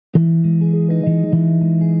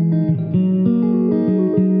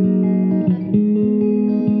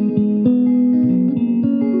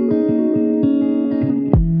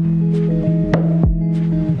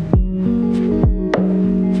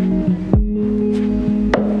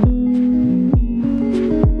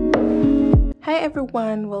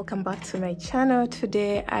everyone, welcome back to my channel.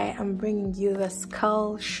 Today I am bringing you the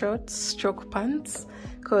skull short stroke pants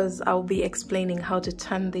because I'll be explaining how to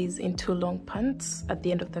turn these into long pants at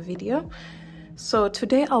the end of the video. So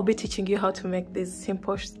today I'll be teaching you how to make these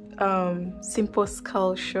simple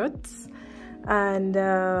skull shorts. And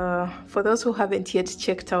for those who haven't yet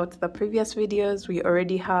checked out the previous videos, we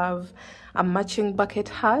already have a matching bucket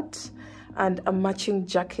hat and a matching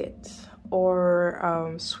jacket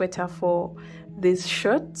or sweater for these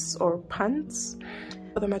shorts or pants.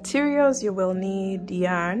 For the materials, you will need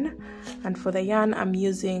yarn, and for the yarn I'm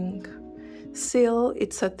using Seal.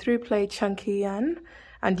 It's a 3-ply chunky yarn,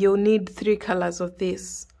 and you'll need 3 colors of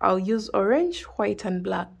this. I'll use orange, white and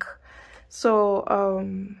black.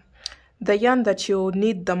 So the yarn that you'll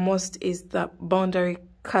need the most is the boundary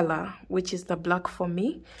color, which is the black for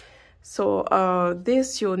me. So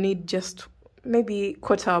this you'll need just maybe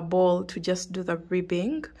quarter ball to just do the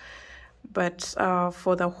ribbing, but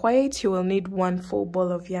for the white you will need 1 full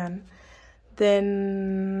ball of yarn.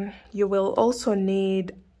 Then you will also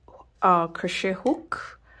need a crochet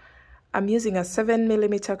hook. I'm using a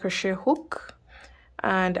 7mm crochet hook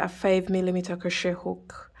and a 5mm crochet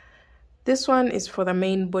hook. This one is for the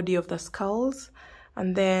main body of the skulls,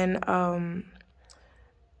 and then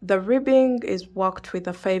the ribbing is worked with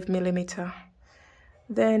a 5mm.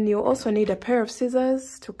 Then you also need a pair of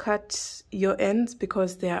scissors to cut your ends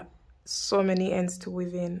because there are so many ends to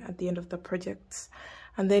weave in at the end of the projects.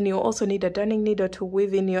 And then you also need a darning needle to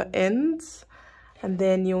weave in your ends. And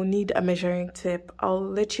then you'll need a measuring tape. I'll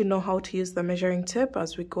let you know how to use the measuring tape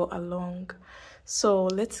as we go along. So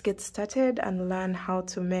let's get started and learn how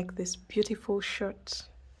to make this beautiful shirt.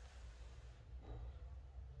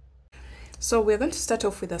 So we're going to start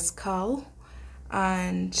off with a skull,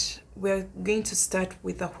 and we're going to start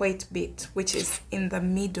with the white bit, which is in the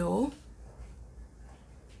middle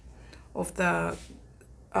of the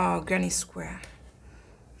granny square.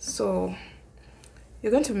 So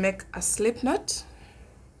you're going to make a slip knot,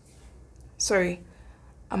 a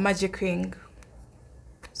magic ring.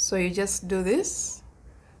 So you just do this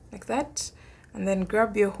like that, and then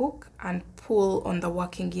grab your hook and pull on the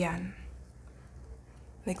working yarn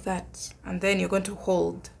like that, and then you're going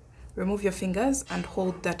to remove your fingers and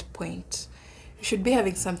hold that point. You should be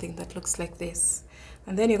having something that looks like this.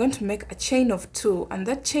 And then you're going to make a chain of 2, and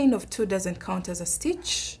that chain of 2 doesn't count as a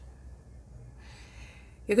stitch.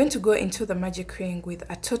 You're going to go into the magic ring with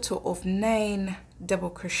a total of 9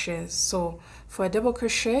 double crochets. So for a double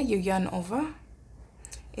crochet, you yarn over,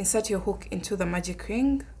 insert your hook into the magic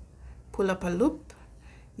ring, pull up a loop.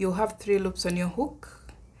 You'll have 3 loops on your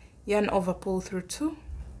hook, yarn over, pull through 2,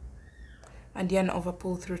 and yarn over,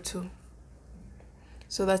 pull through 2.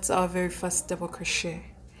 So that's our very first double crochet.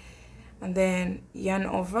 And then yarn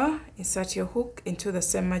over, insert your hook into the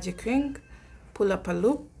same magic ring, pull up a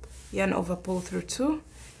loop, yarn over, pull through 2,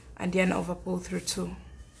 and yarn over, pull through 2.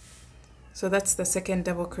 So that's the second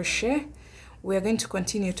double crochet. We are going to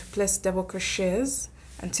continue to place double crochets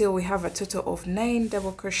until we have a total of 9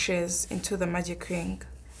 double crochets into the magic ring.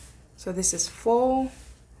 So this is 4,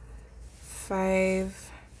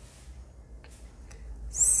 5,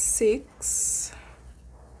 6,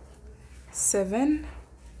 7,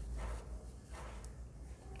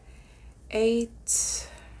 8,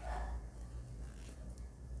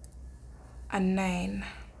 and 9.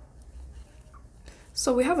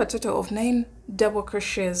 So we have a total of 9 double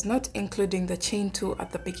crochets, not including the chain 2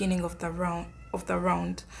 at the beginning of the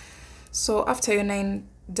round. So after your 9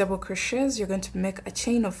 double crochets, you're going to make a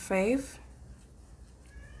chain of 5,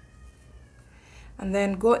 and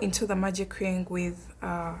then go into the magic ring with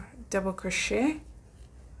double crochet,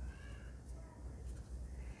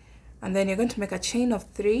 and then you're going to make a chain of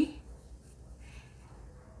 3,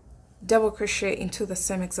 double crochet into the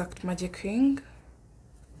same exact magic ring,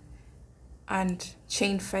 and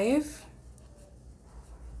chain 5,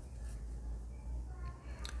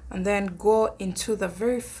 and then go into the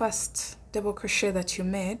very first double crochet that you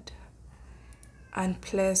made and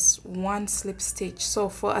place 1 slip stitch. So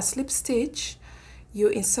for a slip stitch, you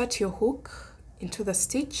insert your hook into the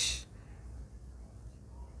stitch,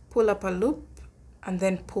 pull up a loop, and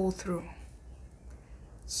then pull through.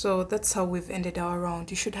 So that's how we've ended our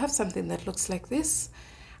round. You should have something that looks like this.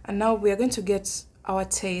 And now we are going to get our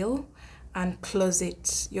tail and close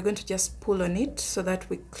it. You're going to just pull on it so that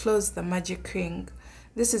we close the magic ring.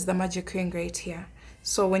 This is the magic ring right here.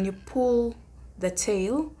 So when you pull the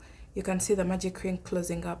tail, you can see the magic ring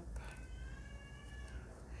closing up.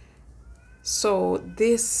 So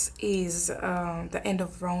this is the end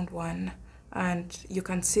of round 1, and you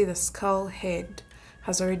can see the skull head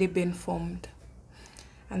has already been formed.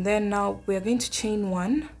 And then now we are going to chain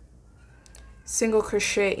 1, single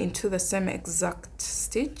crochet into the same exact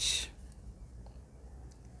stitch,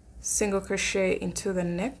 single crochet into the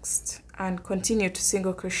next, and continue to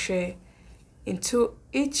single crochet into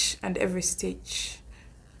each and every stitch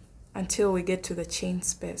until we get to the chain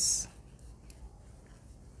space.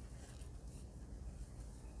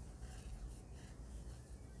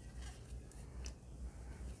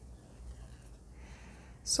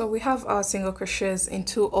 So we have our single crochets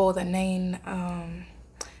into all the 9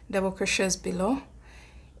 double crochets below.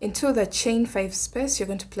 Into the chain 5 space, you're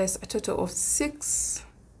going to place a total of 6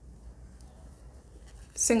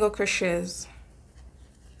 single crochets.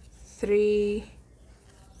 3,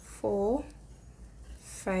 4,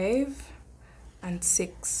 5, and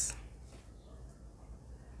 6.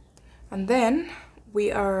 And then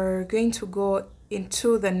we are going to go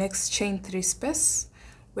into the next chain 3 space.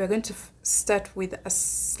 We're going to start with a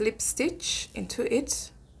slip stitch into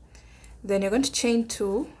it. Then you're going to chain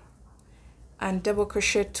 2 and double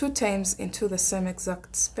crochet 2 times into the same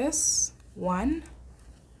exact space. 1,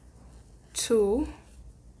 2,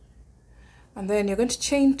 and then you're going to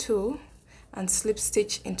chain 2 and slip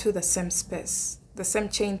stitch into the same space, the same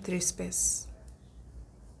chain 3 space.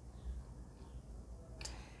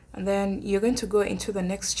 And then you're going to go into the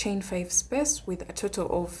next chain 5 space with a total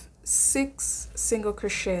of 6 single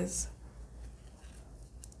crochets.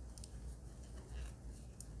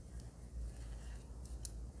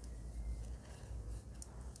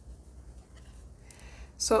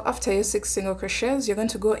 So after your 6 single crochets, you're going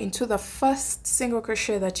to go into the first single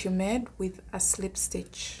crochet that you made with a slip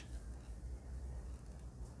stitch.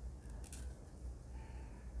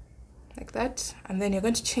 Like that. And then you're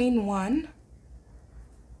going to chain 1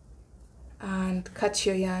 and cut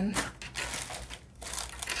your yarn.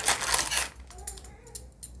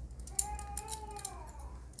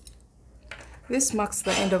 This marks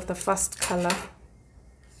the end of the first color.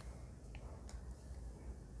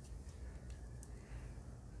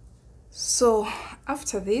 So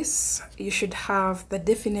after this, you should have the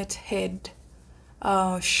definite head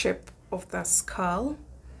shape of the skull.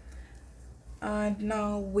 And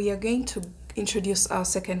now we are going to introduce our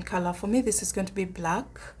second color. For me, this is going to be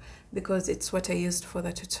black because it's what I used for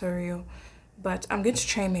the tutorial. But I'm going to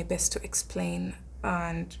try my best to explain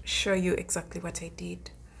and show you exactly what I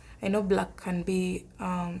did. I know black can be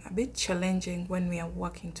a bit challenging when we are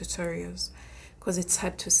working tutorials because it's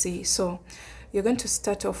hard to see. So you're going to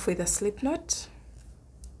start off with a slip knot.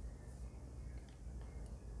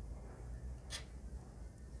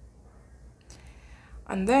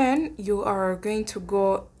 And then you are going to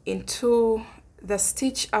go into the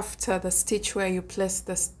stitch after the stitch where you place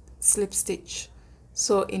the slip stitch.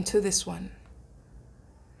 So into this one.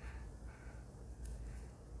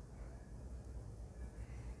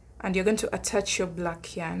 And you're going to attach your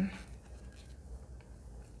black yarn.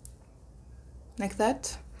 Like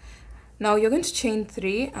that. Now you're going to chain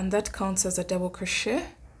 3 and that counts as a double crochet.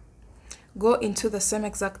 Go into the same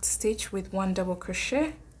exact stitch with 1 double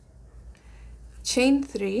crochet. Chain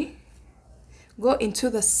 3. Go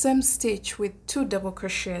into the same stitch with 2 double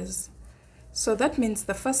crochets. So that means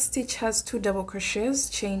the first stitch has 2 double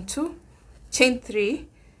crochets, chain 2, chain 3,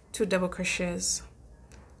 2 double crochets.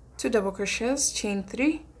 2 double crochets, chain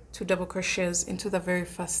 3, 2 double crochets into the very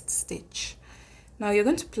first stitch. Now you're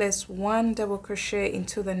going to place 1 double crochet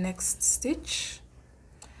into the next stitch,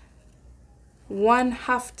 1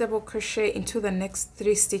 half double crochet into the next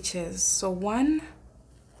 3 stitches. So 1,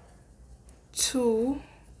 2,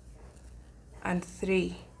 and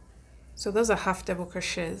 3. So those are half double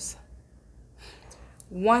crochets.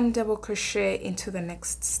 1 double crochet into the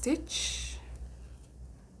next stitch.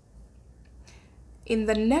 In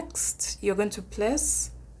the next, you're going to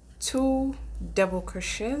place 2 double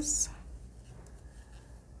crochets,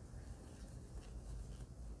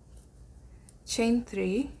 chain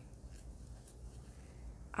 3,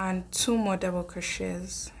 and 2 more double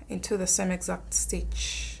crochets into the same exact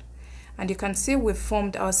stitch. And you can see we've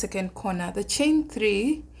formed our second corner. The chain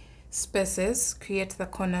 3 spaces create the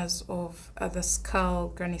corners of the skull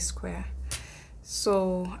granny square.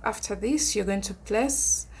 So after this, you're going to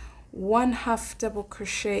place 1 half double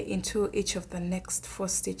crochet into each of the next 4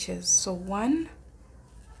 stitches. So 1,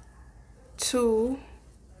 2,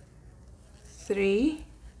 3,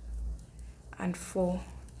 and 4.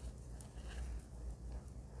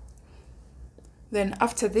 Then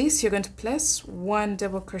after this, you're going to place 1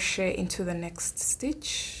 double crochet into the next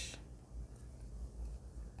stitch.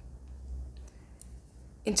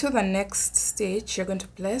 Into the next stitch, you're going to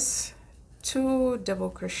place 2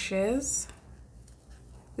 double crochets.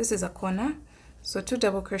 This is a corner, so 2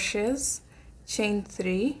 double crochets, chain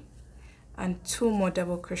 3, and 2 more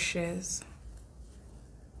double crochets.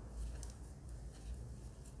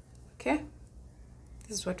 Okay,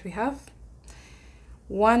 this is what we have.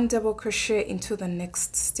 1 double crochet into the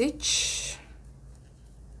next stitch,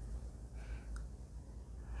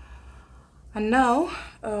 and now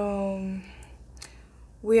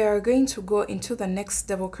we are going to go into the next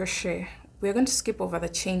double crochet. We are going to skip over the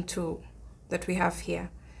chain 2 that we have here.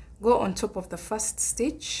 Go on top of the first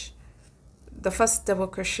stitch, the first double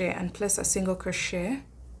crochet, and place a single crochet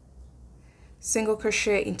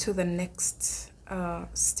into the next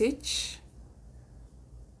stitch,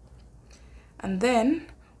 and then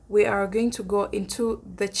we are going to go into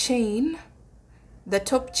the chain, the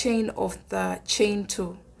top chain of the chain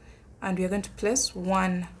 2, and we are going to place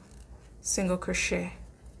 1 single crochet.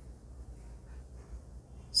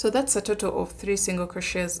 So that's a total of 3 single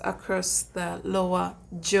crochets across the lower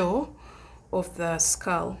jaw of the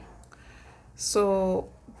skull. So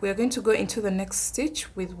we are going to go into the next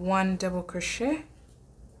stitch with 1 double crochet.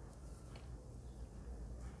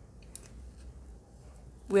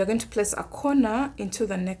 We are going to place a corner into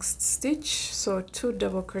the next stitch, so 2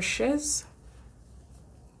 double crochets,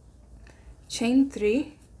 chain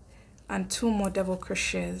 3, and 2 more double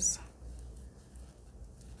crochets.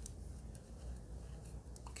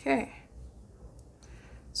 Okay,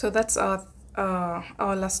 so that's our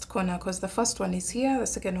last corner, because the first one is here, the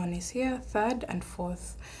second one is here, third and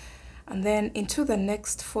fourth. And then into the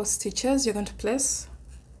next 4 stitches, you're going to place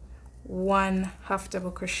 1 half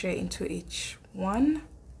double crochet into each. 1,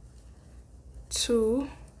 2,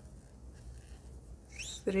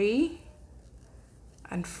 3,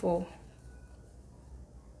 and 4.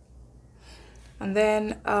 And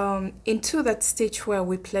then into that stitch where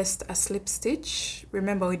we placed a slip stitch,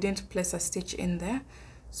 remember we didn't place a stitch in there,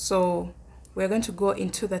 so we're going to go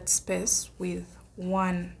into that space with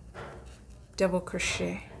 1 double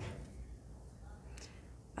crochet.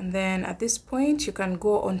 And then at this point you can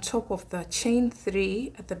go on top of the chain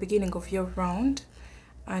 3 at the beginning of your round,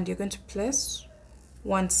 and you're going to place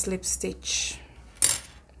 1 slip stitch.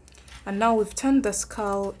 And now we've turned the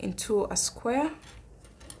skull into a square.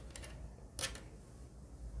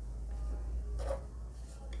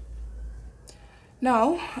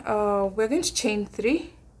 Now we're going to chain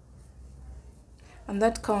 3, and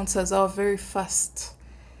that counts as our very first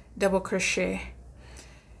double crochet.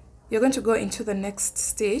 You're going to go into the next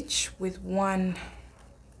stitch with 1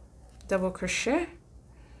 double crochet.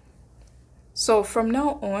 So from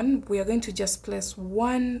now on we are going to just place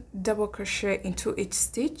 1 double crochet into each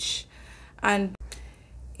stitch, and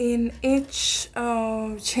in each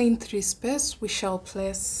chain 3 space we shall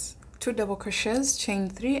place 2 double crochets, chain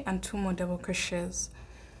 3, and 2 more double crochets.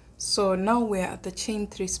 So now we're at the chain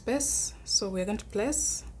 3 space, so we're going to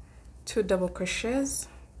place 2 double crochets,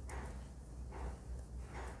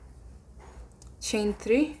 chain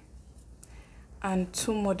 3, and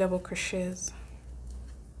 2 more double crochets.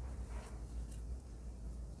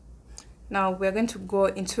 Now we're going to go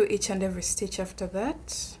into each and every stitch after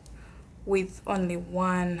that with only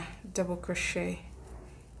 1 double crochet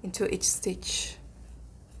into each stitch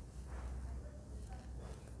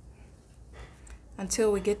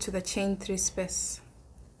until we get to the chain 3 space.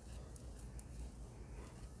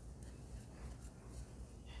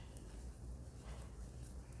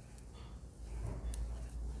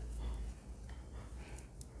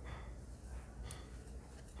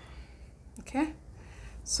 Okay,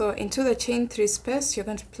 so into the chain 3 space you're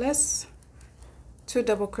going to place 2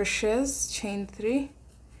 double crochets, chain 3,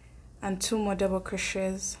 and 2 more double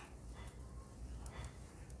crochets.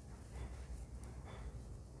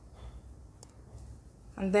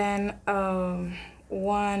 And then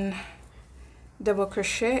 1 double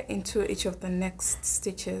crochet into each of the next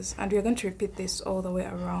stitches, and we're going to repeat this all the way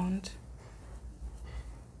around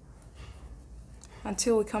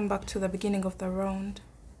until we come back to the beginning of the round.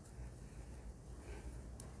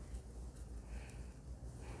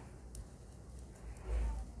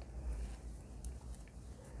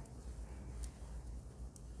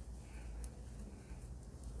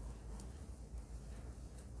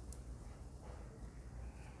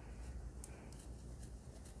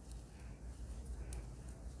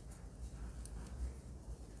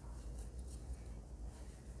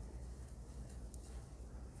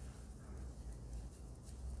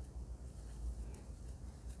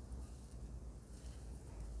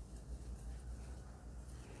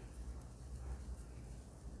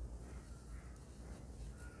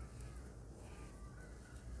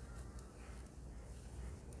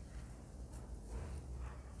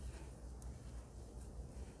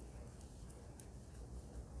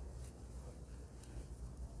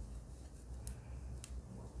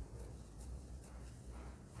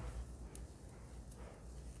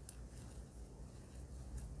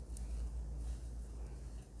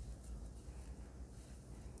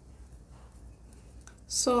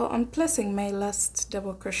 So I'm placing my last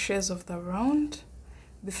double crochets of the round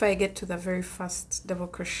before I get to the very first double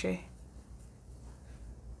crochet,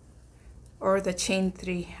 or the chain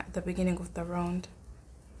 3 at the beginning of the round.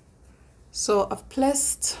 So I've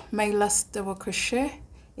placed my last double crochet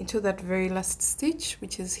into that very last stitch,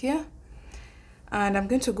 which is here, and I'm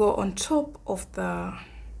going to go on top of the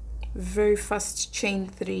very first chain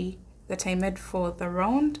 3 that I made for the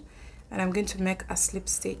round, and I'm going to make a slip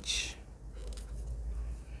stitch.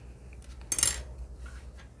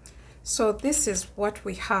 So this is what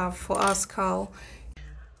we have for our skull.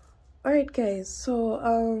 Alright guys,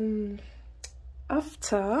 so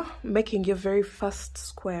after making your very first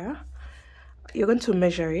square, you're going to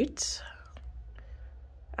measure it,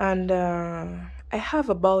 and I have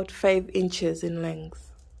about 5 inches in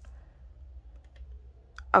length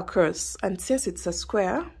across, and since it's a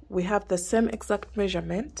square, we have the same exact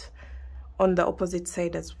measurement on the opposite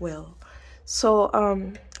side as well. So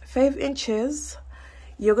 5 inches,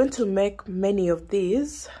 you're going to make many of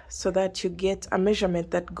these so that you get a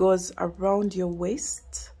measurement that goes around your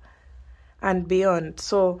waist and beyond.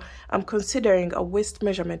 So I'm considering a waist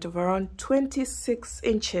measurement of around 26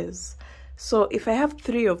 inches. So if I have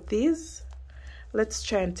 3 of these, let's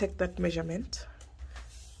try and take that measurement.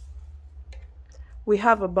 We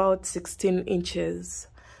have about 16 inches,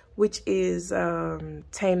 which is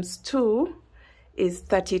times 2 is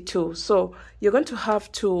 32. So you're going to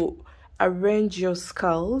have to arrange your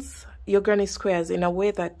skulls, your granny squares, in a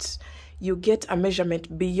way that you get a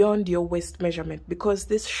measurement beyond your waist measurement, because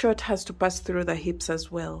this shirt has to pass through the hips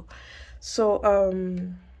as well. So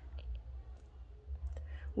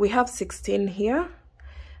we have 16 here,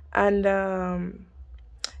 and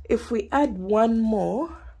if we add one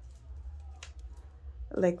more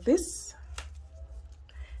like this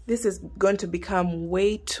is going to become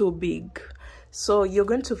way too big. So you're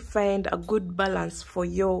going to find a good balance for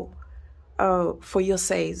your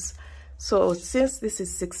size. So since this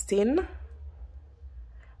is 16,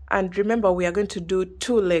 and remember we are going to do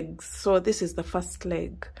 2 legs, so this is the first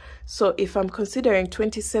leg. So if I'm considering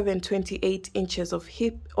 27-28 inches of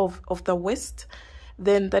hip of the waist,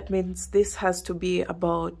 then that means this has to be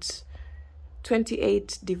about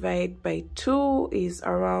 28 divided by 2 is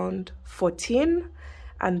around 14,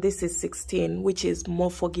 and this is 16, which is more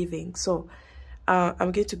forgiving. So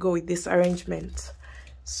I'm going to go with this arrangement.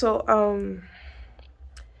 So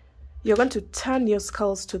you're going to turn your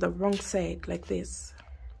skulls to the wrong side like this,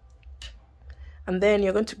 and then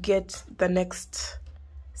you're going to get the next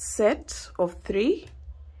set of 3,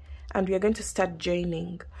 and we're going to start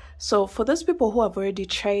joining. So for those people who have already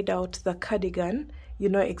tried out the cardigan, you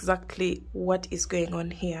know exactly what is going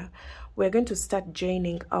on here. We're going to start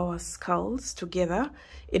joining our skulls together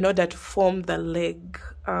in order to form the leg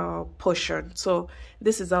portion. So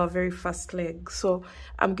this is our very first leg. So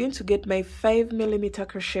I'm going to get my 5mm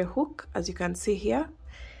crochet hook, as you can see here,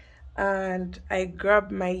 and I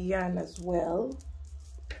grab my yarn as well.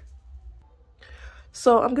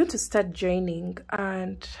 So I'm going to start joining,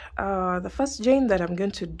 and the first join that I'm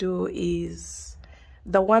going to do is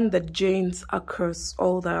the one that joins across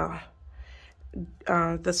all the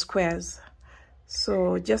squares.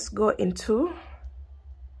 So just go into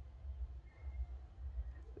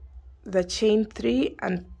the chain 3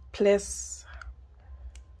 and place,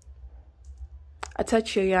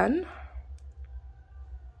 attach your yarn,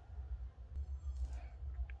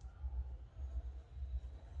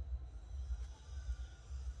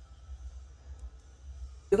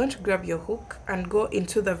 you're going to grab your hook and go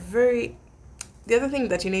into the other thing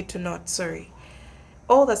that you need to note, sorry,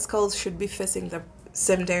 all the skulls should be facing the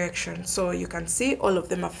same direction. So you can see all of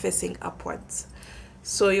them are facing upwards.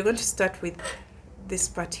 So you're going to start with this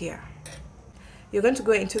part here. You're going to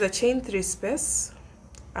go into the chain 3 space,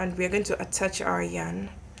 and we're going to attach our yarn.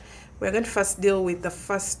 We're going to first deal with the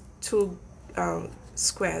first 2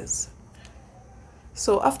 squares.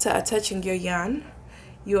 So after attaching your yarn,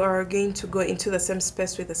 you are going to go into the same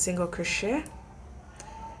space with a single crochet.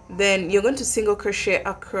 Then you're going to single crochet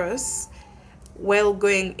across while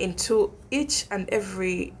going into each and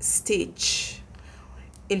every stitch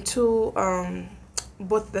into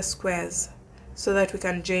both the squares so that we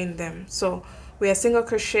can join them. So we are single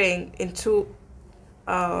crocheting into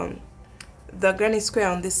the granny square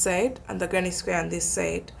on this side and the granny square on this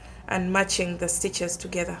side, and matching the stitches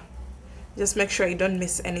together. Just make sure you don't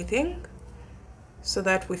miss anything so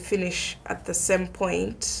that we finish at the same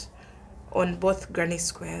point on both granny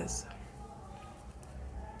squares.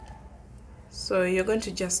 So you're going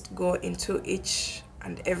to just go into each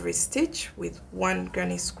and every stitch with one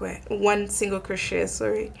single crochet,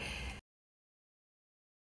 sorry.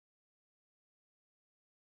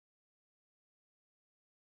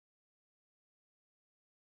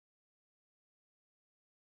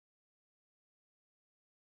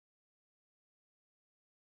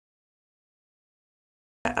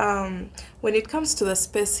 when it comes to the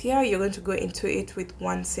space here, you're going to go into it with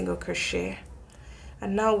 1 single crochet.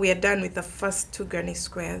 And now we are done with the first 2 granny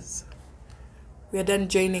squares. We are done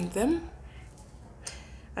joining them,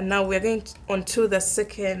 and now we're going on to the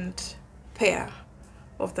second pair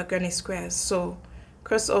of the granny squares. So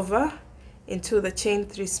cross over into the chain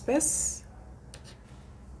 3 space,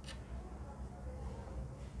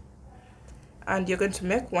 and you're going to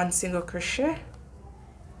make 1 single crochet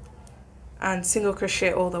and single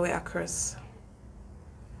crochet all the way across,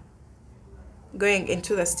 going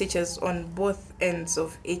into the stitches on both ends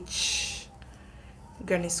of each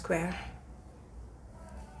granny square.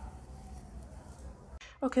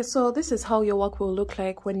 Okay, so this is how your work will look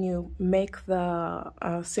like when you make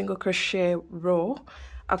the single crochet row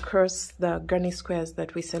across the granny squares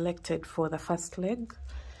that we selected for the first leg.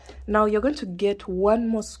 Now you're going to get 1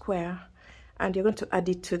 more square and you're going to add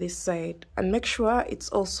it to this side, and make sure it's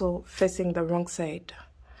also facing the wrong side.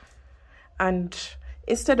 And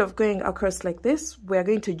instead of going across like this, we're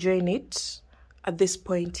going to join it at this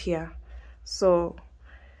point here. So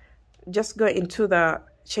just go into the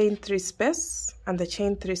chain 3 space and the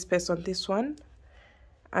chain 3 space on this one,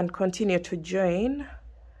 and continue to join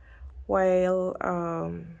while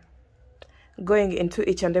going into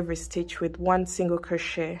each and every stitch with 1 single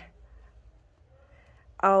crochet.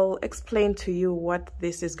 I'll explain to you what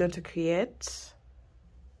this is going to create.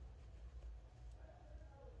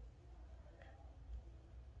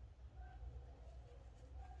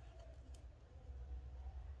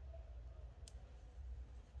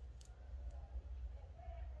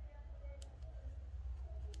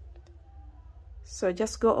 So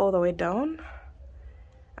just go all the way down,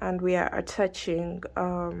 and we are attaching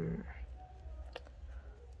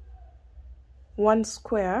 1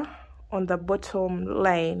 square on the bottom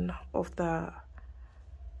line of the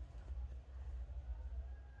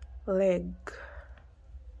leg.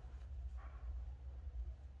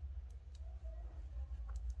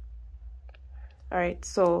 All right,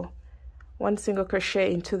 so 1 single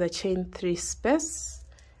crochet into the chain 3 space.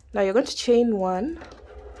 Now you're going to chain 1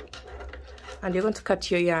 and you're going to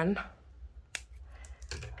cut your yarn,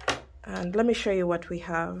 and let me show you what we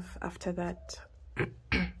have after that.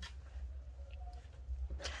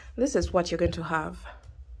 This is what you're going to have.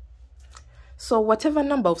 So whatever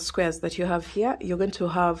number of squares that you have here, you're going to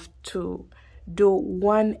have to do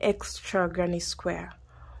 1 extra granny square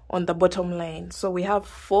on the bottom line. So we have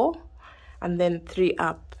 4 and then 3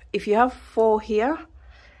 up. If you have 4 here,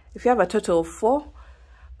 if you have a total of 4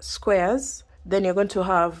 squares, then you're going to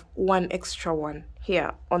have 1 extra one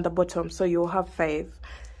here on the bottom, so you'll have 5.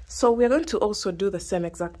 So we're going to also do the same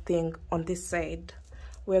exact thing on this side.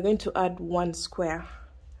 We're going to add 1 square.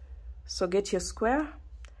 So get your square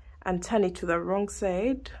and turn it to the wrong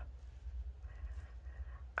side,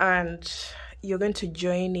 and you're going to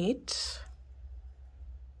join it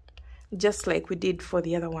just like we did for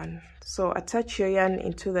the other one. So attach your yarn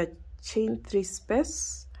into the chain 3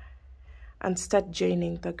 space and start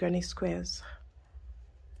joining the granny squares.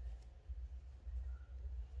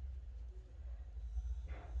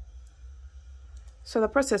 So the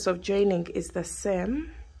process of joining is the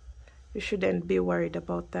same. You shouldn't be worried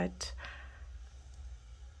about that.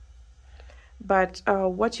 But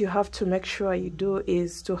what you have to make sure you do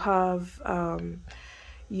is to have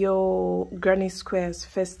your granny squares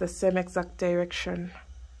face the same exact direction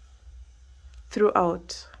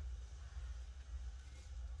throughout.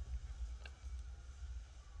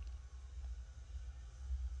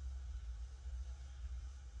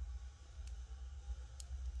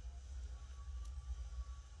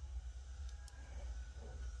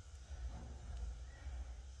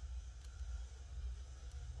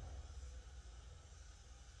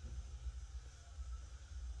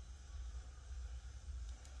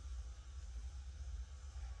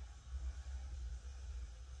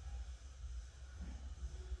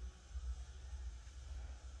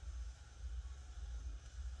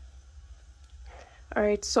 All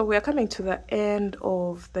right, so we are coming to the end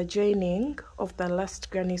of the joining of the last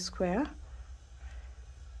granny square,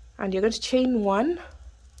 and you're going to chain 1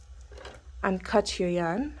 and cut your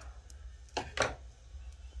yarn,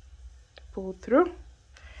 pull through,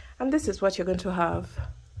 and this is what you're going to have.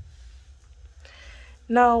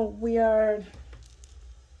 Now we are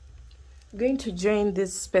going to join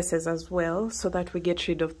these spaces as well so that we get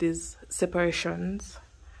rid of these separations.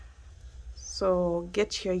 So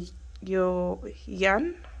get your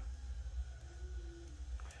yarn,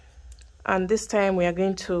 and this time we are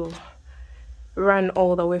going to run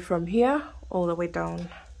all the way from here all the way down.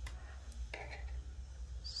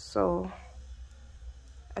 So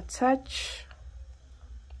attach,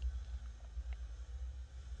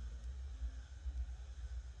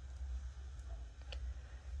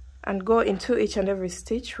 and go into each and every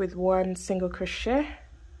stitch with one single crochet.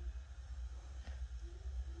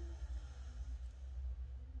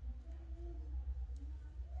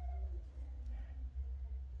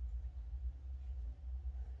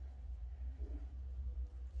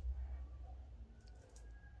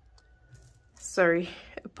 Sorry,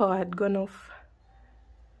 power had gone off.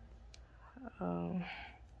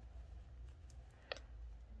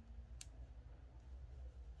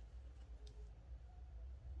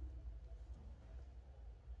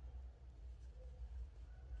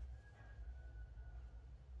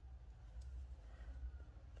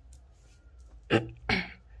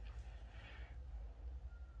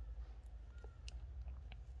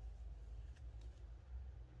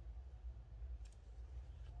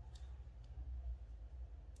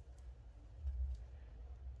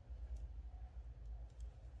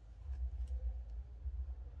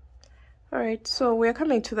 Alright, so we're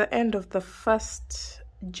coming to the end of the first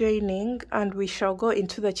joining, and we shall go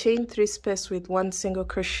into the chain 3 space with one single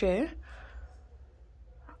crochet,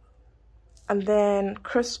 and then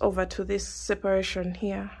cross over to this separation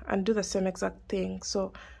here and do the same exact thing.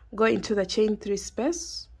 So go into the chain 3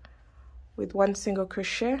 space with one single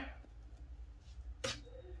crochet,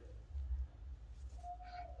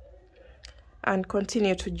 and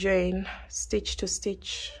continue to join stitch to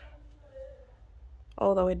stitch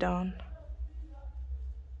all the way down.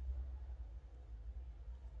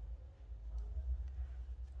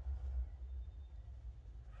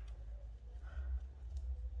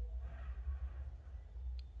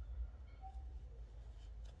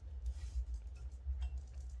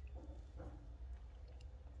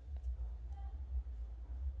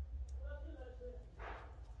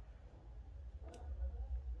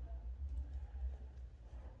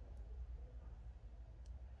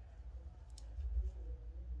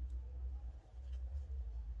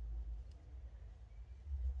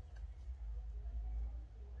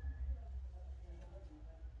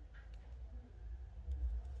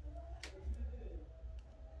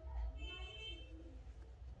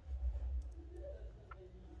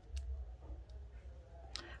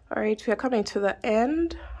 Alright, we are coming to the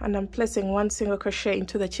end, and I'm placing one single crochet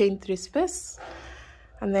into the chain 3 space,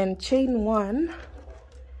 and then chain 1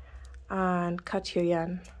 and cut your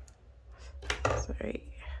yarn. Sorry.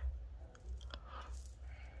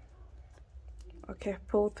 Okay,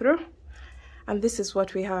 pull through, and this is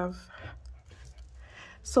what we have.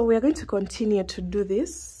 So we are going to continue to do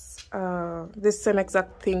this same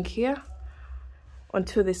exact thing here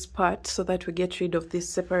onto this part, so that we get rid of this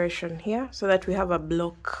separation here, so that we have a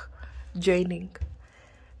block joining,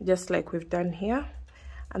 just like we've done here.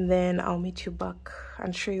 And then I'll meet you back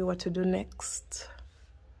and show you what to do next.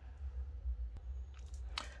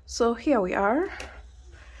 So here we are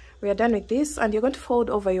done with this, and you're going to fold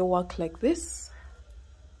over your work like this,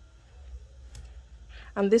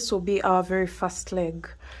 and this will be our very first leg.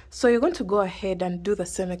 So you're going to go ahead and do the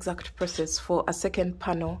same exact process for a second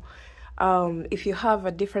panel. If you have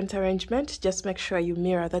a different arrangement, just make sure you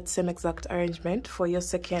mirror that same exact arrangement for your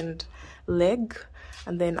second leg,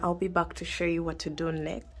 and then I'll be back to show you what to do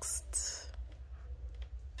next.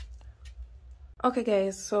 Okay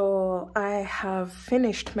guys, so I have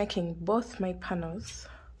finished making both my panels,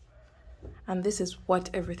 and this is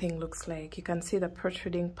what everything looks like. You can see the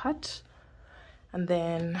protruding part, and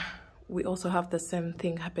then we also have the same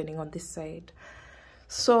thing happening on this side.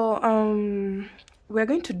 So we're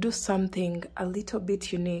going to do something a little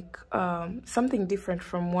bit unique, something different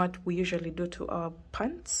from what we usually do to our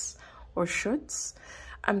pants or shorts.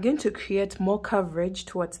 I'm going to create more coverage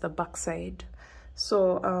towards the back side.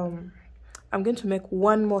 So I'm going to make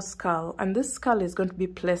one more skull, and this skull is going to be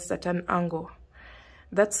placed at an angle.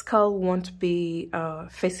 That skull won't be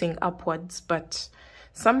facing upwards, but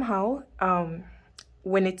somehow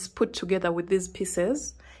when it's put together with these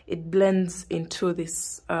pieces, it blends into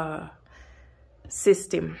this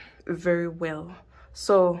system very well.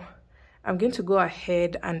 So I'm going to go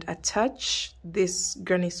ahead and attach this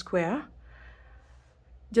granny square.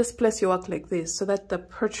 Just place your work like this, so that the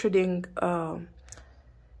protruding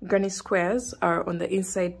granny squares are on the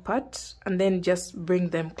inside part, and then just bring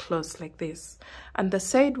them close like this. And the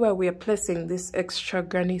side where we are placing this extra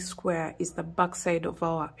granny square is the back side of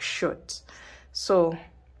our short. So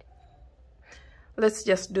let's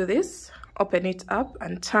just do this. Open it up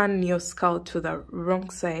and turn your skull to the wrong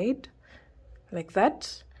side like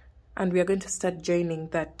that, and we are going to start joining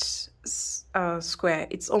that square.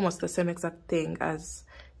 It's almost the same exact thing as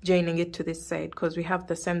joining it to this side, because we have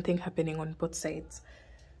the same thing happening on both sides.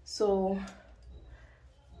 So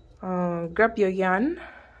grab your yarn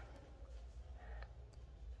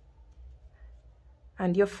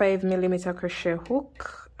and your 5mm crochet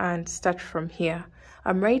hook and start from here.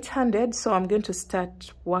 I'm right-handed, so I'm going to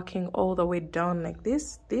start working all the way down like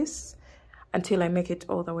this until I make it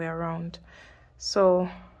all the way around. So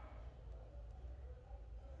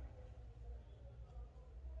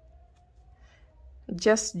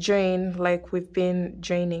just join like we've been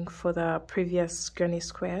joining for the previous granny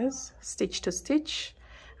squares, stitch to stitch,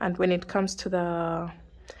 and when it comes to the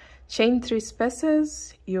chain 3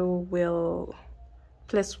 spaces, you will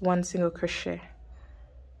place 1 single crochet.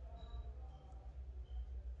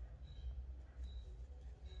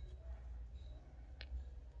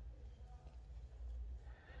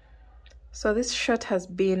 So this shot has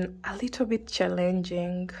been a little bit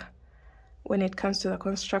challenging when it comes to the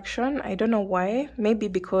construction. I don't know why. Maybe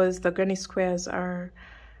because the granny squares are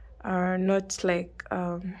not like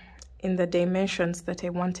in the dimensions that I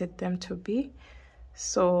wanted them to be.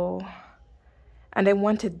 So, and I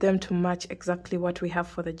wanted them to match exactly what we have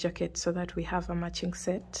for the jacket so that we have a matching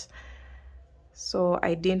set. So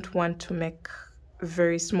I didn't want to make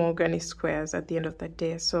very small granny squares at the end of the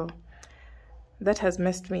day. So that has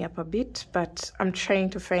messed me up a bit, but I'm trying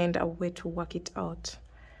to find a way to work it out.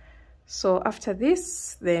 So after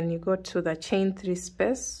this, then you go to the chain 3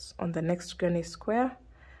 space on the next granny square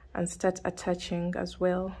and start attaching as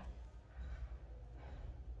well.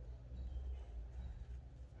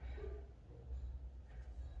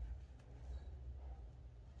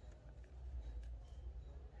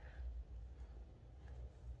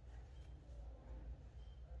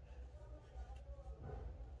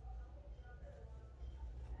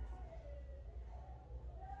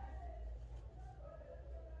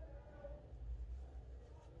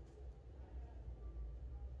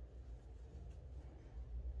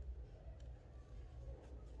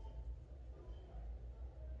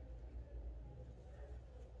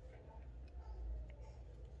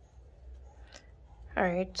 All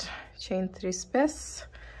right, chain 3 space,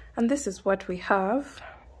 and this is what we have.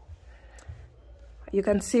 You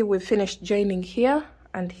can see we finished joining here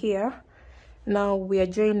and here. Now we are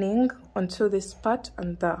joining onto this part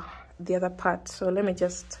and the other part. So let me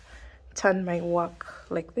just turn my work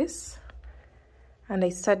like this, and I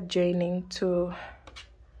start joining to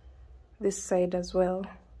this side as well.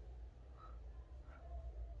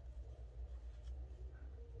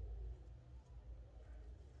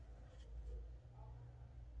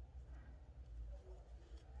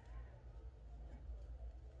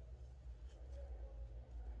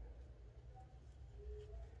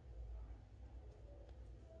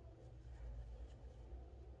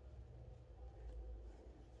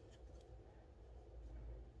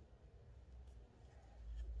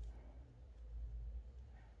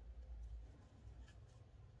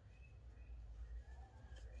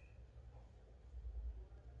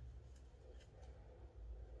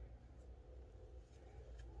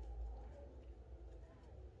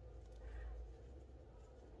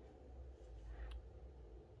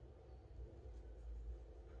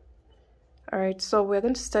 All right, so we're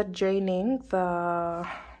going to start joining the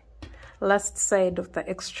last side of the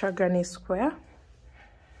extra granny square,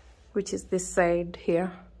 which is this side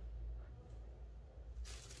here.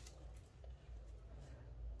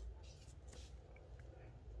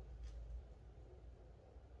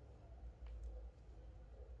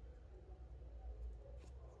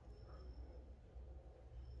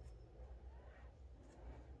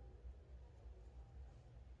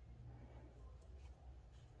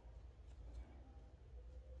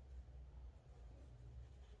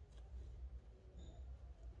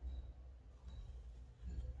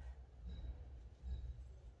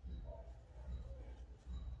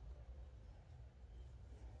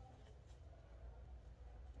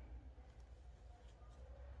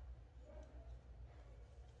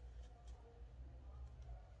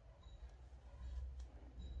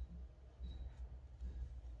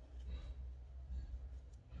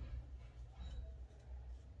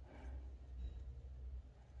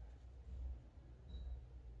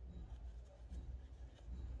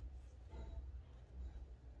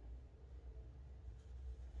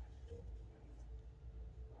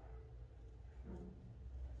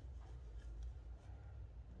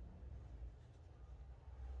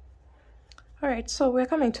 All right, so we're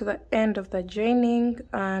coming to the end of the joining,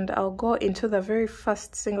 and I'll go into the very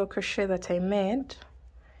first single crochet that I made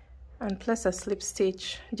and place a slip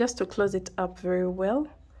stitch just to close it up very well.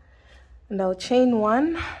 And I'll chain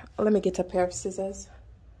 1. Let me get a pair of scissors.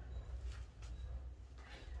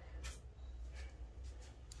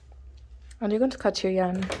 And you're going to cut your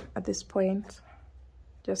yarn at this point.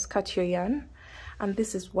 Just cut your yarn, and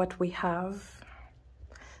this is what we have.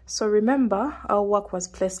 So remember, our work was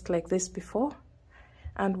placed like this before,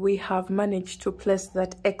 and we have managed to place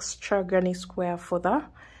that extra granny square for the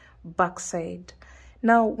back side.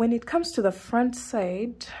 Now when it comes to the front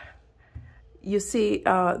side, you see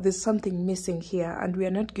there's something missing here, and we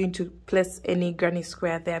are not going to place any granny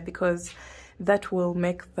square there because that will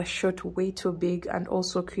make the short way too big and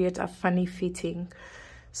also create a funny fitting.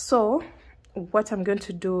 So what I'm going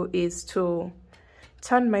to do is to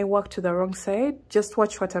turn my work to the wrong side. Just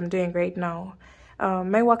watch what I'm doing right now.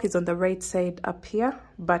 My work is on the right side up here,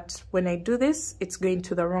 but when I do this, it's going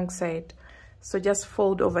to the wrong side. So just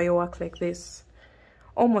fold over your work like this.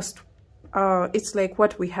 Almost, it's like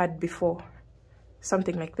what we had before.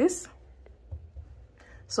 Something like this.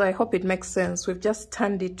 So I hope it makes sense. We've just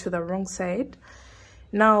turned it to the wrong side.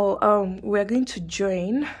 Now we're going to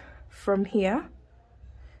join from here,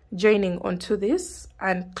 joining onto this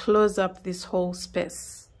and close up this whole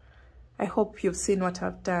space. I hope you've seen what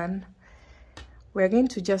I've done. We're going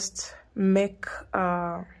to just make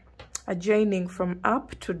a joining from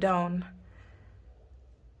up to down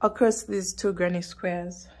across these two granny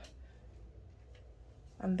squares,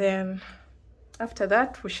 and then after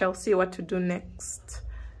that we shall see what to do next.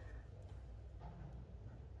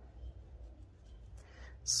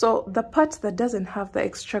 So the part that doesn't have the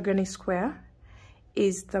extra granny square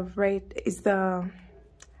is the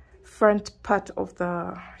front part of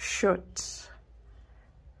the shirt.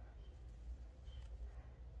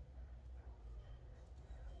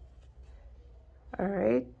 All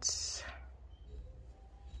right.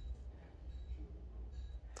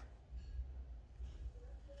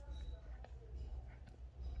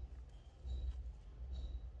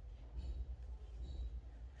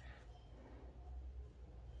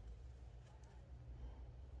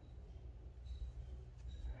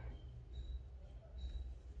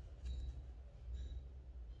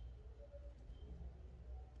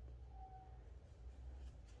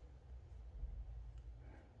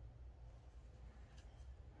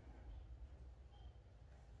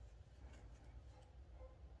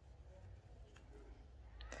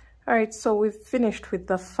 All right, so we've finished with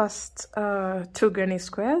the first two granny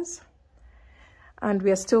squares, and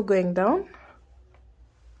we are still going down.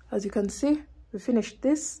 As you can see, we finished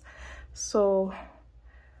this, so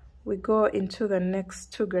we go into the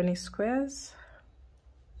next two granny squares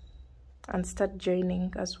and start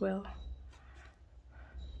joining as well,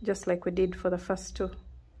 just like we did for the first two.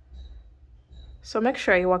 So make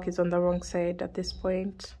sure your work is on the wrong side at this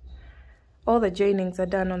point. All the joinings are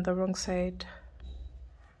done on the wrong side.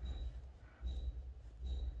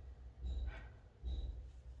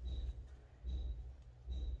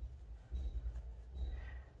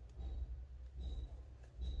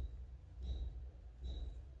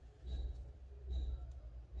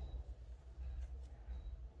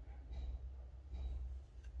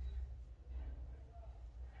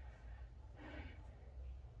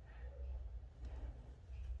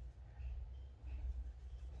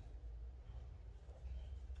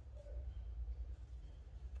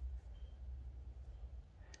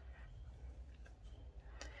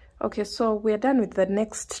 Okay, so we're done with the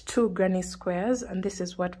next two granny squares, and this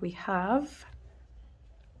is what we have.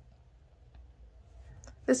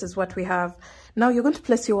 This is what we have. Now you're going to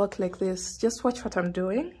place your work like this. Just watch what I'm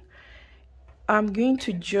doing. I'm going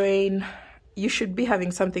to join. You should be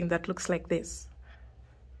having something that looks like this.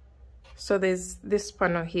 So there's this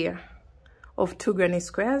panel here of two granny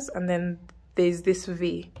squares, and then there's this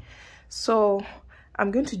V. So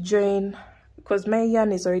I'm going to join, because my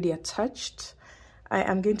yarn is already attached, I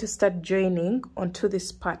am going to start joining onto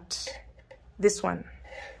this part, this one.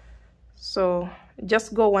 So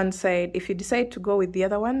just go one side. If you decide to go with the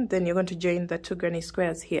other one, then you're going to join the two granny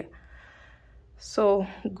squares here. So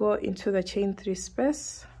go into the chain 3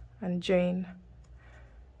 space and join.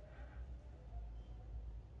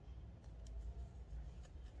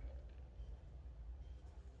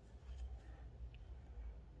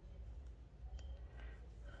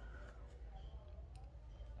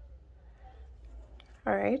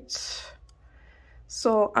 All right,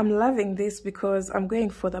 so I'm loving this because I'm going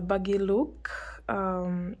for the baggy look.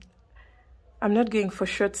 I'm not going for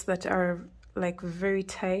shorts that are like very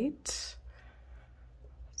tight,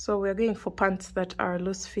 so we're going for pants that are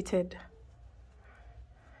loose fitted.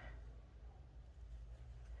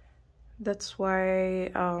 That's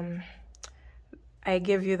why I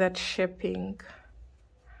gave you that shaping.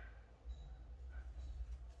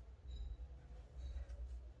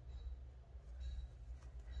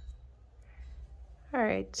 All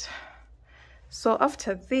right, so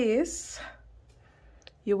after this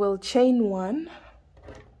you will chain 1,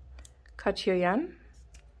 cut your yarn,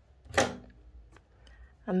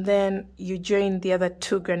 and then you join the other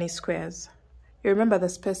two granny squares. You remember the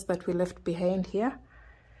space that we left behind here?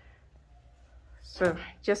 So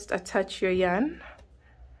just attach your yarn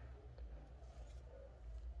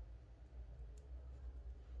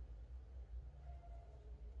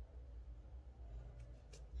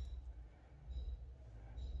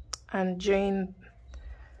and join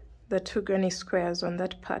the 2 granny squares on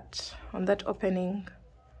that part, on that opening.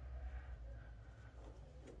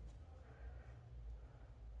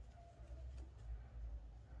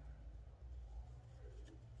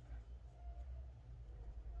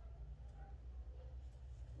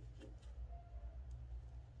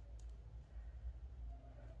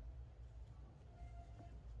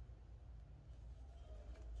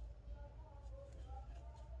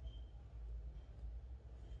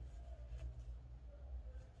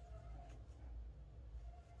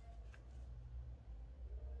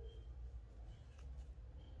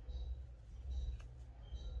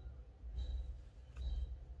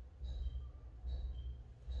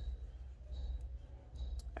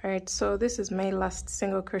 Alright, so this is my last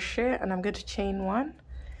single crochet, and I'm going to chain 1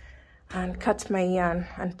 and cut my yarn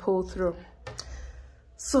and pull through.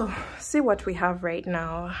 So see what we have right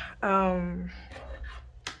now.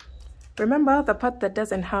 Remember, the part that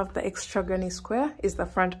doesn't have the extra granny square is the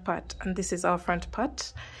front part, and this is our front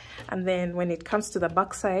part. And then when it comes to the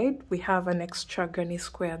back side, we have an extra granny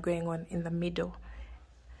square going on in the middle.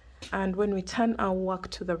 And when we turn our work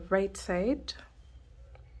to the right side,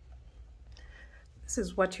 this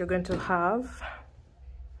is what you're going to have.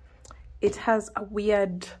 It has a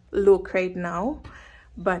weird look right now,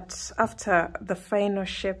 but after the final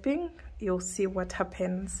shaping, you'll see what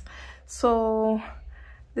happens. So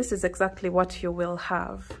this is exactly what you will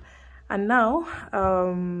have. And now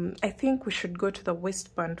I think we should go to the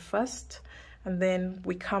waistband first, and then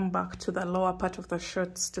we come back to the lower part of the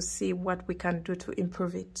shorts to see what we can do to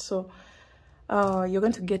improve it. So you're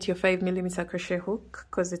going to get your 5mm crochet hook,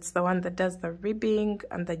 because it's the one that does the ribbing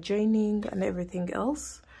and the joining and everything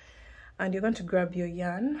else. And you're going to grab your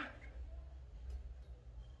yarn.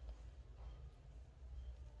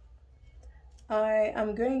 I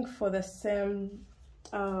am going for the same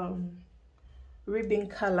ribbing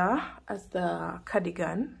color as the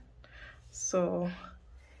cardigan, so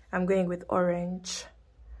I'm going with orange.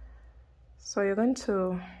 So you're going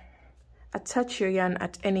to attach your yarn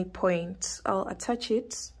at any point. I'll attach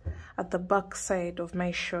it at the back side of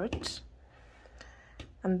my short,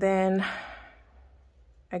 and then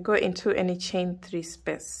I go into any chain 3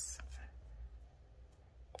 space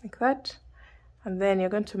like that, and then you're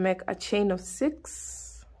going to make a chain of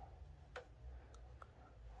 6,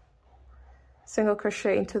 single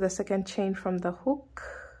crochet into the second chain from the hook,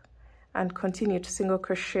 and continue to single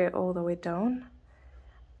crochet all the way down.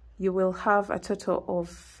 You will have a total of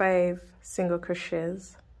 5 single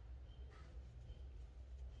crochets.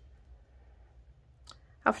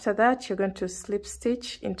 After that, you're going to slip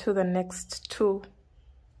stitch into the next 2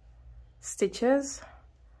 stitches,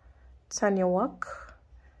 turn your work,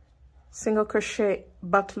 single crochet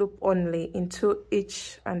back loop only into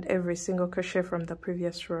each and every single crochet from the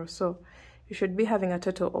previous row. So you should be having a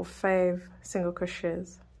total of 5 single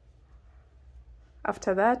crochets.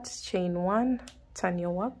 After that, chain 1, turn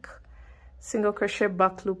your work, single crochet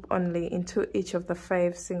back loop only into each of the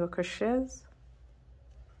 5 single crochets.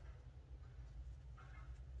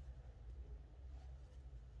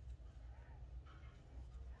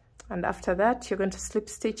 And after that, you're going to slip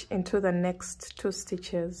stitch into the next 2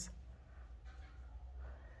 stitches.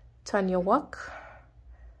 Turn your work,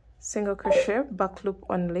 single crochet back loop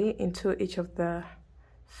only into each of the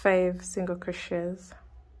 5 single crochets.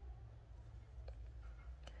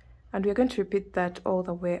 And we're going to repeat that all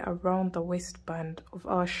the way around the waistband of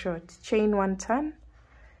our short. Chain 1, turn,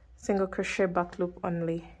 single crochet back loop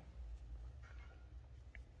only.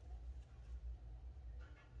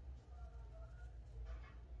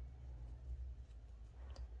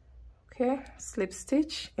 Okay, slip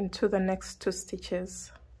stitch into the next 2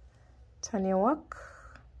 stitches. Turn your work,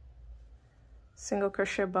 single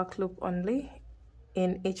crochet back loop only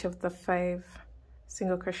in each of the 5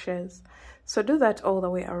 single crochets. So do that all the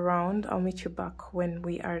way around. I'll meet you back when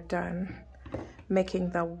we are done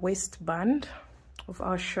making the waistband of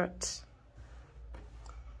our shirt.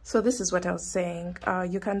 So this is what I was saying.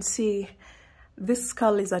 You can see this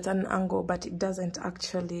skull is at an angle, but it doesn't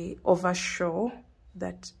actually overshow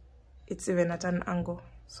that it's even at an angle.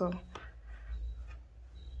 So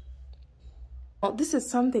this is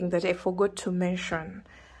something that I forgot to mention.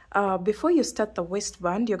 Before you start the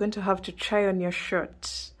waistband, you're going to have to try on your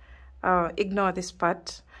shirt. Ignore this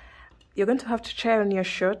part. You're going to have to try on your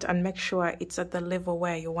shirt and make sure it's at the level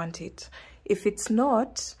where you want it. If it's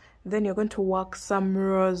not, then you're going to work some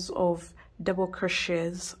rows of double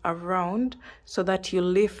crochets around so that you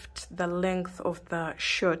lift the length of the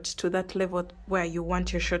shirt to that level where you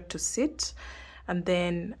want your shirt to sit. And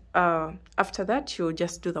then after that, you'll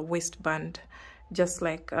just do the waistband, just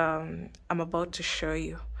like I'm about to show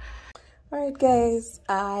you. Alright guys,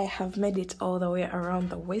 I have made it all the way around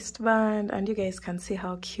the waistband, and you guys can see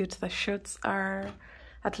how cute the shirts are,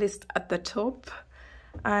 at least at the top.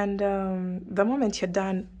 And the moment you're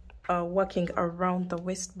done working around the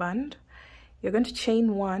waistband, you're going to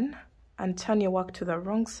chain one and turn your work to the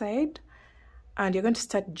wrong side, and you're going to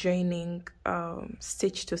start joining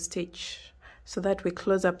stitch to stitch so that we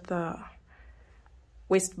close up the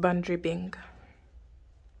waistband ribbing.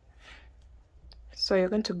 So you're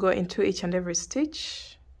going to go into each and every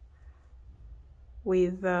stitch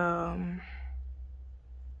with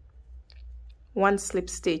one slip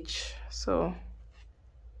stitch. So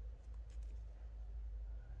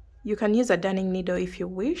you can use a darning needle if you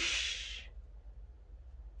wish,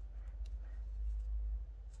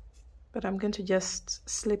 but I'm going to just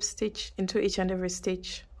slip stitch into each and every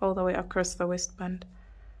stitch all the way across the waistband.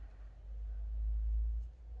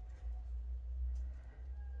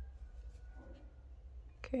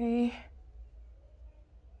 Okay.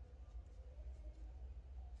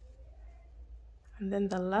 And then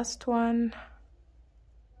the last one.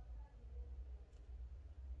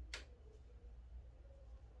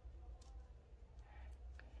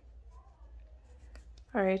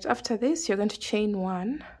 All right, after this, you're going to chain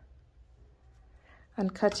one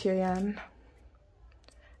and cut your yarn.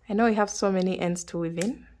 I know we have so many ends to weave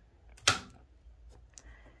in,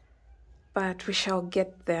 but we shall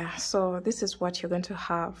get there. So this is what you're going to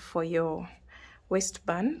have for your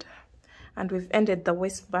waistband, and we've ended the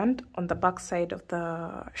waistband on the back side of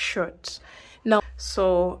the shirt. Now,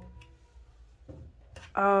 so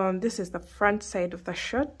this is the front side of the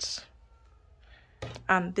shirt,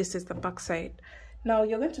 and this is the back side. Now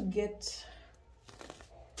you're going to get,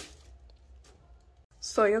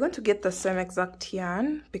 so you're going to get the same exact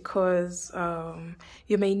yarn, because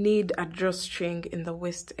you may need a drawstring in the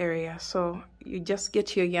waist area. So you just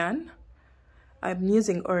get your yarn. I'm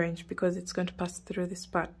using orange because it's going to pass through this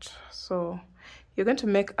part. So you're going to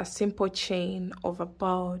make a simple chain of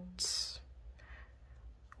about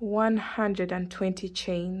 120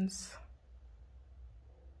 chains.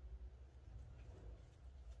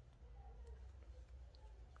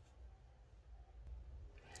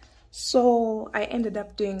 So I ended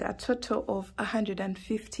up doing a total of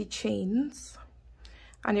 150 chains,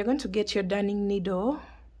 and you're going to get your darning needle,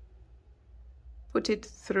 put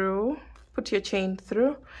your chain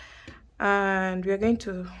through, and we're going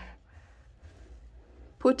to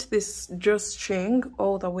put this drawstring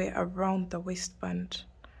all the way around the waistband.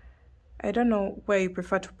 I don't know where you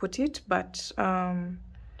prefer to put it, but I'm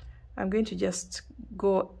going to just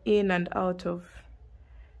go in and out of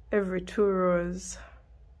every 2 rows.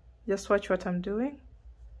 Just watch what I'm doing.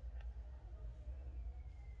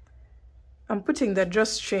 I'm putting the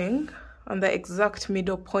drawstring on the exact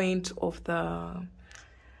middle point of the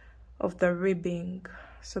ribbing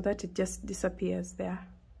so that it just disappears there.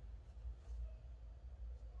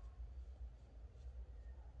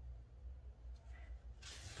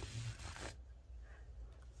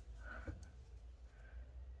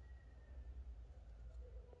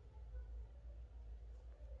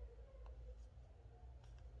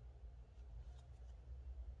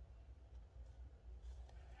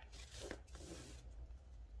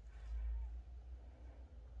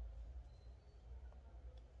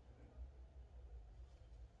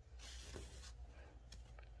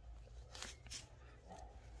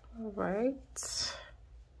 All right.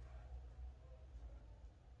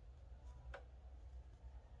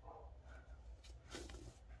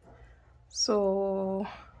 So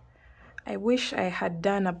I wish I had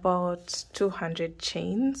done about 200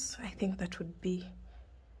 chains. I think that would be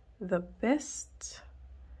the best.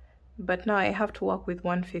 But now I have to work with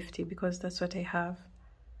 150 because that's what I have.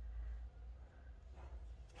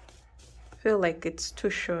 I feel like it's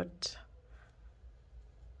too short.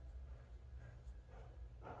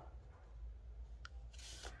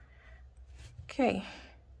 Okay,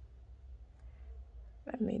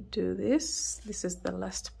 let me do this. This is the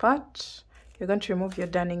last part. You're going to remove your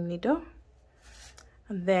darning needle,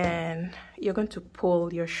 and then you're going to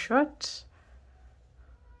pull your shirt.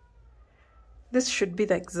 This should be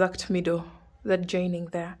the exact middle, that joining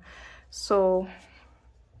there. So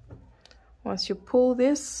once you pull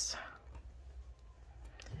this,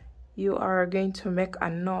 you are going to make a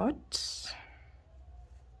knot.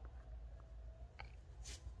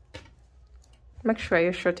 Make sure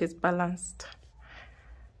your shirt is balanced.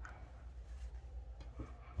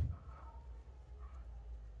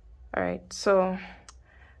 All right, so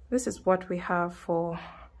this is what we have for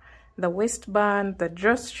the waistband, the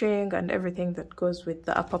drawstring, and everything that goes with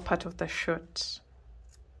the upper part of the shirt.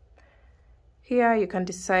 Here you can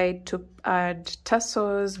decide to add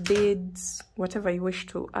tassels, beads, whatever you wish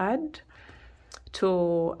to add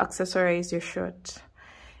to accessorize your shirt.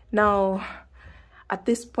 Now, at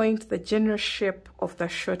this point, the general shape of the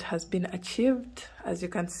shirt has been achieved, as you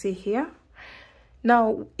can see here.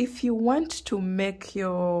 Now, if you want to make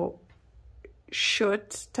your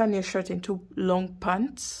shirt, turn your shirt into long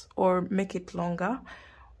pants or make it longer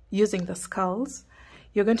using the skulls,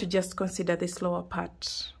 you're going to just consider this lower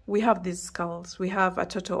part. We have these skulls. We have a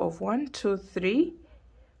total of 1, 2, 3,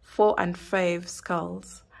 4, and 5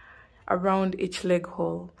 skulls around each leg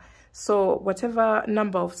hole. So whatever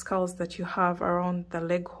number of skulls that you have around the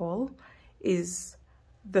leg hole is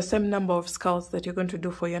the same number of skulls that you're going to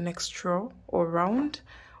do for your next row or round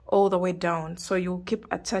all the way down. So you keep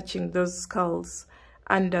attaching those skulls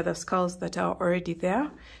under the skulls that are already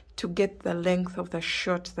there to get the length of the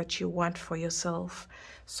shirt that you want for yourself.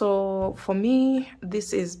 So for me,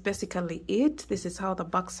 this is basically it. This is how the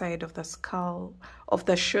back side of the skull of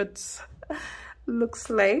the shirts looks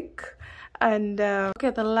like. And okay,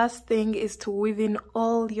 the last thing is to weave in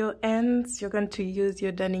all your ends. You're going to use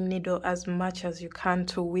your darning needle as much as you can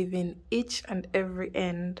to weave in each and every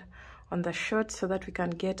end on the shirt so that we can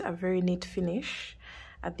get a very neat finish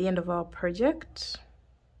at the end of our project.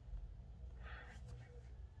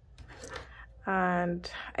 And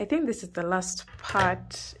I think this is the last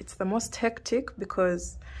part. It's the most hectic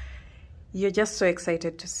because you're just so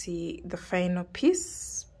excited to see the final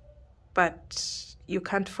piece, but you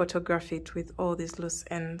can't photograph it with all these loose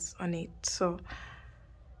ends on it. So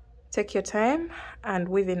take your time and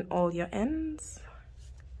weave in all your ends.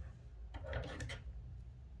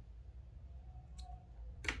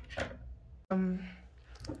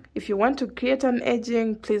 If you want to create an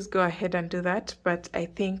edging, please go ahead and do that, but I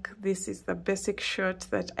think this is the basic shirt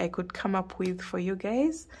that I could come up with for you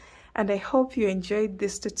guys, and I hope you enjoyed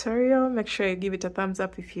this tutorial. Make sure you give it a thumbs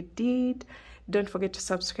up if you did. Don't forget to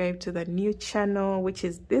subscribe to the new channel, which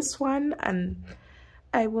is this one, and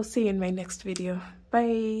I will see you in my next video.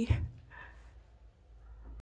 Bye.